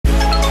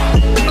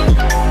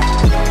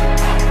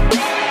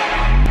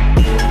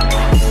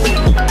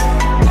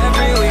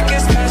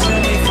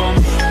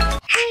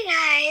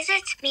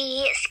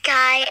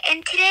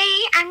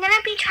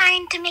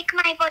trying to make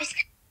my voice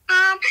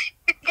calm.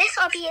 This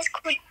Obby is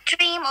called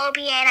Dream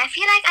Obby, and I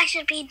feel like I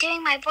should be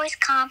doing my voice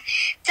calm.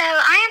 So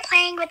I am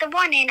playing with the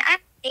one and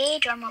only,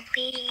 drum roll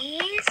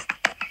please,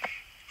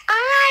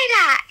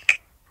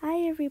 Lilac.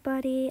 Hi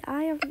everybody,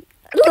 I am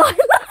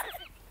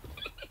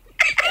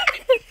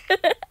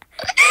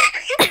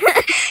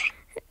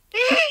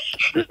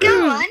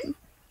Go on.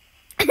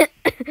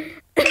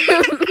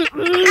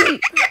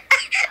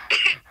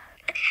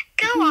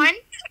 Go on.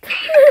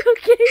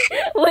 Okay,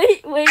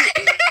 wait.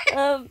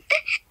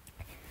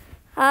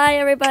 Hi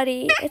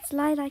everybody, it's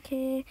Lilac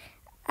here,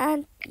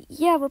 and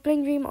yeah, we're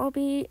playing Dream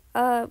Obby.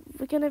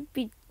 We're gonna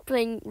be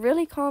playing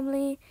really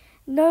calmly,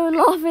 no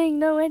laughing,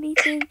 no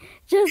anything,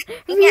 just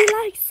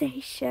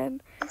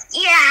relaxation.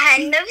 Yeah,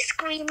 no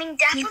screaming,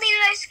 definitely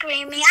no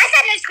screaming. I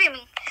said no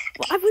screaming.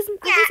 Well, I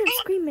wasn't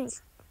screaming.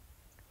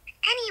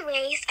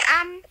 Anyways,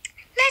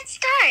 let's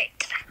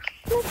start.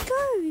 Let's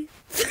go.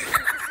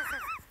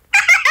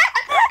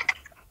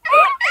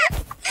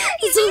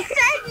 He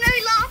said no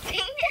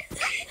laughing.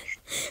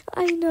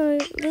 I know.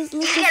 Let's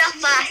Get off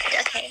fast,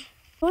 okay.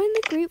 Join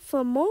the group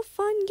for more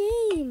fun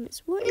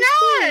games. What is No.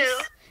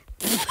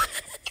 this?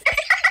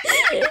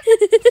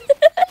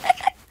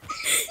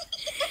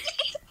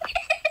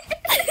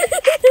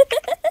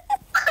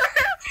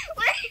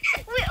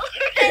 We're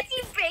already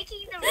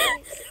breaking the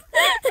rules.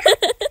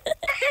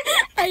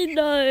 I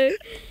know.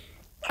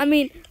 I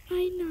know.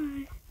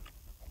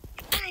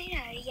 I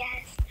know,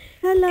 yes.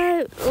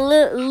 Hello,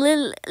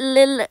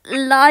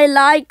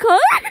 Lilaco.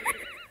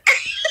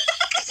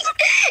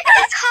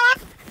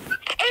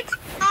 It's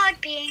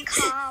hard being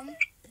calm.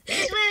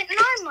 Because we're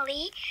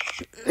normally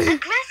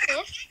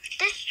aggressive,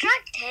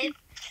 destructive,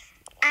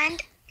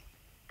 and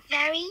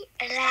very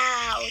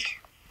loud.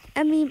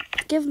 I mean,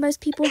 give most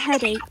people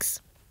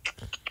headaches.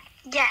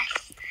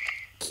 Yes.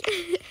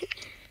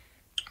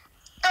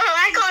 Oh,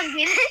 I can't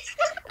do this.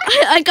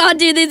 I can't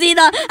do this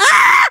either.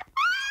 Ah!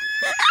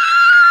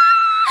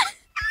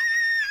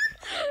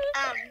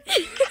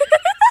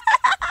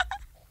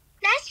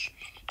 Let's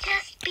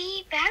just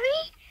be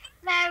very,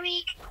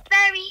 very,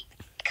 very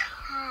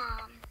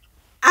calm.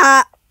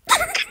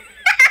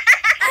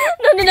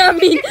 No.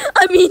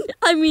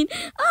 I mean.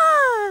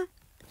 Ah.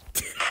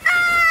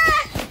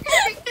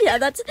 Yeah,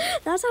 that's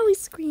how we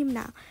scream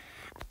now.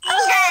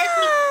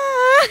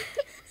 Yes.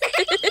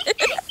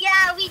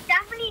 Yeah, we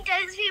definitely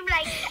don't scream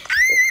like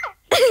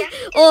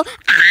Or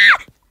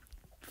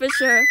for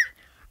sure.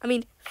 I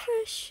mean,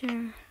 for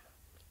sure.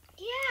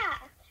 Yeah.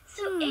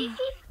 So if you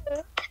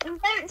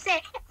don't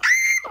say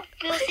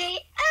we'll say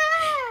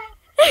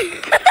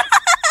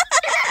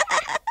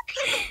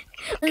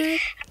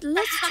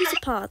Let's choose a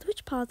path.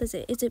 Which path is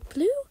it? Is it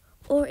blue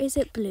or is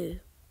it blue?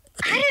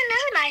 I don't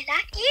know,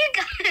 Lilac. You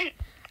go.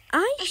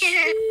 I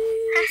choose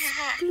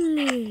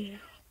blue.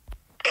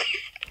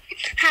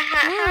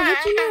 Wow,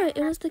 how'd you know?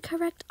 It was the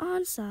correct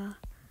answer.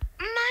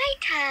 My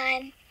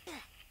turn.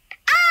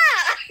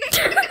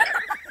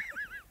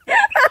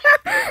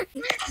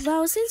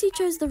 Well, since you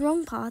chose the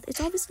wrong path, it's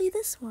obviously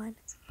this one.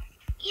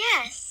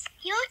 Yes,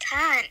 your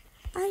turn.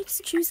 I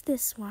choose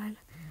this one.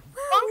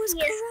 Wow, it was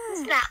Obvious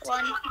correct. that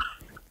one.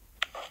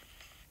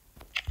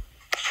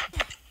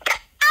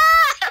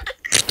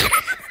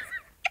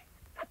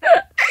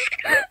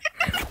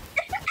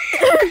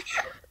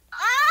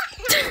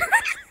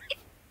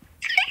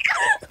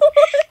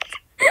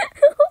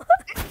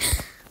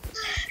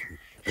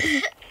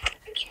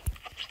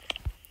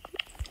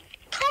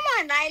 Come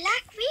on,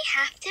 Lilac, we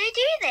have to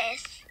do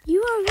this.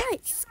 You are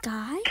right,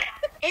 Sky.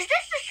 Is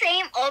this the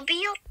same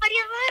Obby or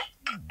whatever?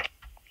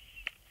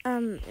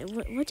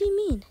 What do you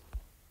mean?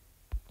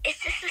 Is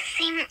this the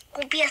same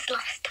Obby as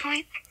last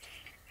time?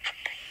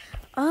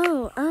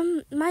 Oh,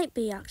 might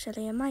be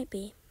actually. It might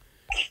be.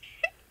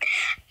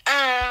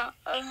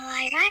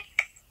 Lilac?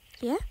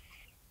 Yeah?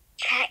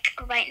 Check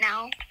right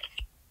now.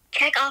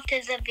 Check after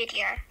the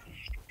video.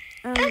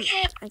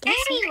 Okay, I guess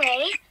so.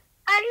 anyway,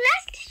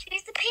 let's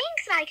choose the pink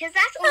side, because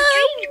that's all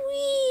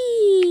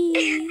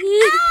green.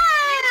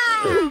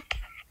 Ah,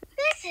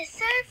 this is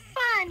so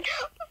fun.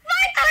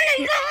 Why can't I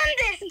go on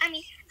this?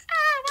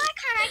 Why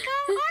can't I go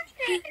on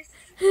this?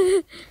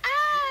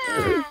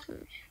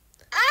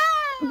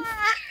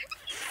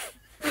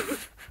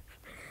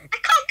 I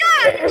can't go.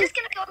 I'm just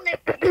going to go on the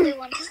blue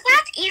one, because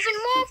that's even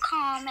more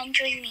calm and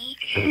dreamy.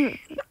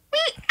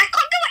 Wait, I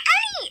can't go on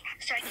any.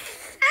 Sorry,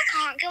 I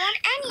can't go on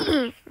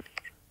any.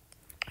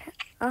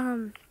 I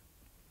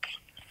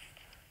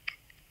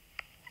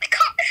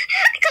can't go.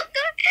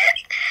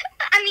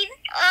 I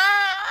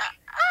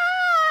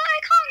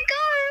can't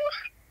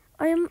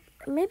go.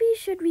 Maybe you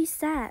should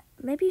reset.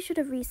 Maybe you should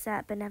have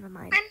reset, but never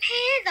mind. I'm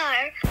here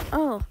though.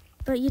 Oh,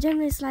 but you didn't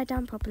really slide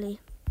down properly.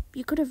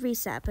 You could have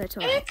reset, but it's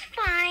alright. It's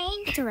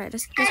fine. It's alright.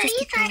 Let's At just least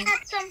keep I going.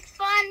 had some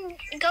fun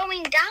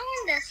going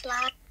down the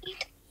slide.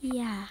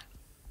 Yeah.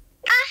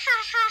 Ah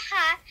ha ha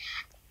ha.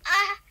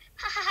 Ah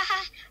ha ha ha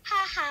ha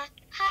ha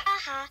ha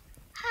ha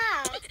ha.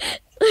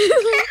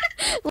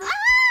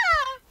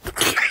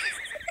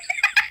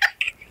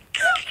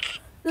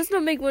 Let's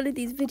not make one of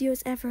these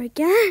videos ever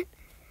again.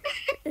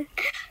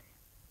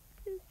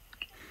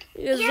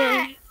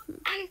 Yeah.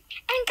 And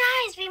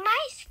guys, we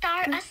might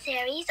start a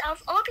series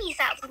of obbies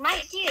that we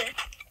might do.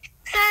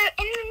 So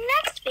in the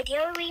next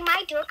video, we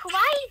might do a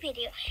kawaii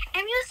video,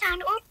 and we'll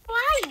sound all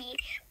kawaii.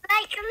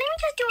 Like, let me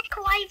just do a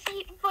kawaii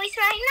voice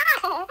right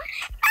now.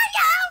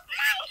 Hello,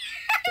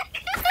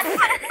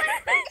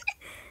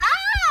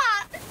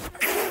 ah!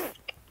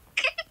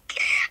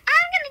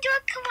 I'm gonna do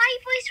a kawaii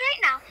voice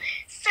right now.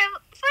 So,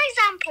 for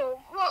example,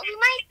 what we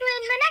might do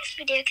in the next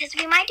video, because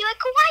we might do a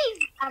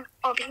kawaii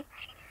obby.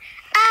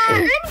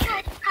 Let me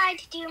try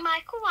to do my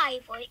kawaii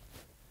voice.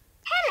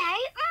 Hello,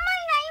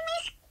 my name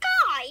is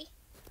Guy.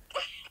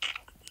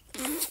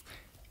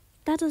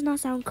 That does not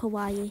sound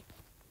kawaii.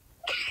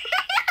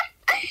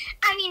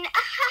 I mean,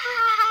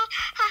 oh!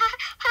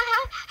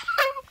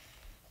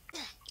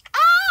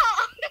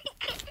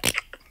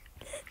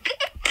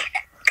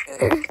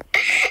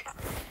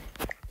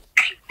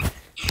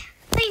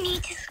 I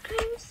need to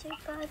scream so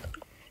bad.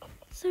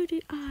 So do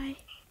I.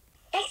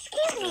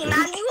 Excuse me,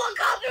 ma'am. You are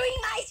covering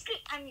my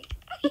screen. I mean,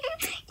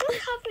 you're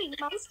covering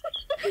my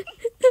screen.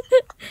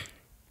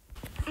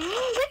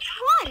 Which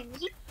one?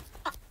 You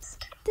first.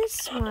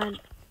 This one.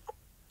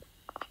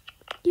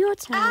 Your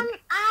turn.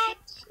 I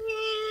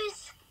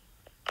choose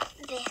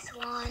this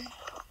one.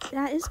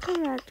 That is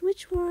correct.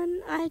 Which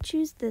one? I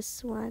choose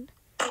this one.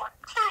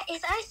 That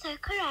is also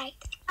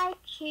correct. I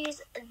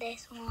choose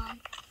this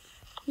one.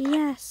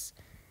 Yes.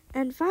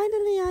 And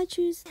finally, I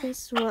choose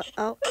this one.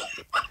 Oh.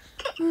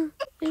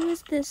 It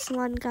was this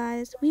one,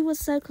 guys. We were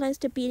so close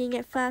to beating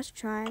it first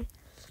try.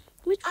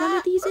 Which one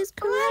of these is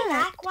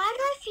correct? Why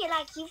do I feel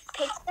like you've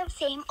picked the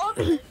same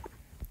obby?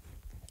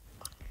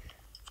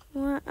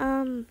 Well,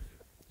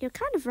 you're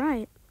kind of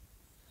right.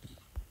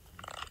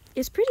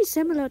 It's pretty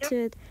similar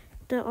to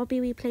the obby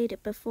we played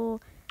it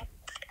before.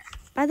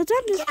 By the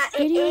time this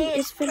video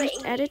is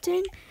finished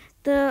editing,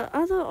 the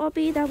other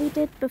obby that we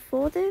did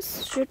before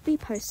this should be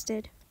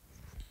posted.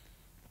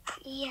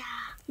 Yeah.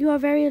 You are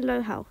very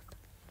low health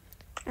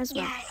as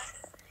well.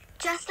 Yes.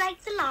 Just like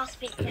the last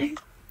video.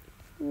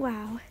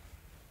 Wow.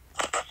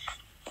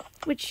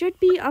 Which should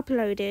be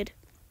uploaded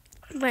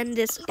when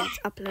this gets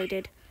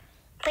uploaded.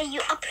 But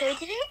you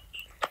uploaded it?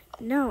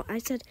 No, I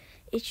said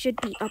it should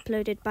be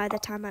uploaded by the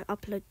time I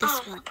upload this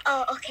one.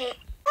 Oh, okay.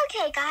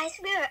 Okay, guys,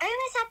 we're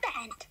almost at the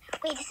end.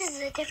 Wait, this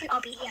is a different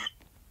obby here.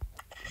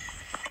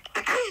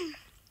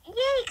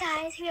 Yay,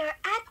 guys, we're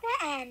at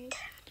the end.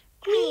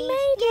 We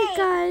made it,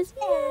 guys.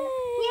 Yay!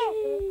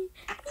 Yay!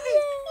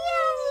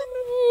 Yay!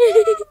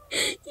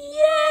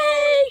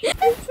 Yay!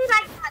 If you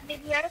like that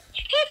video,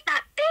 hit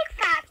that big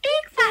fat,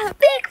 big fat,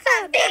 big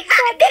fat, big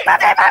fat, big fat,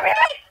 big fat, big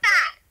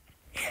fat.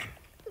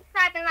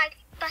 Subscribe and like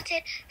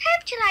button.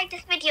 Hope you like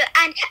this video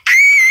and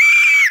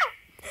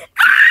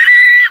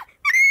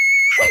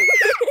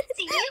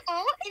see you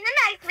all in the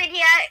next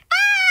video.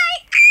 Bye!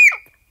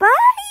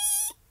 Bye!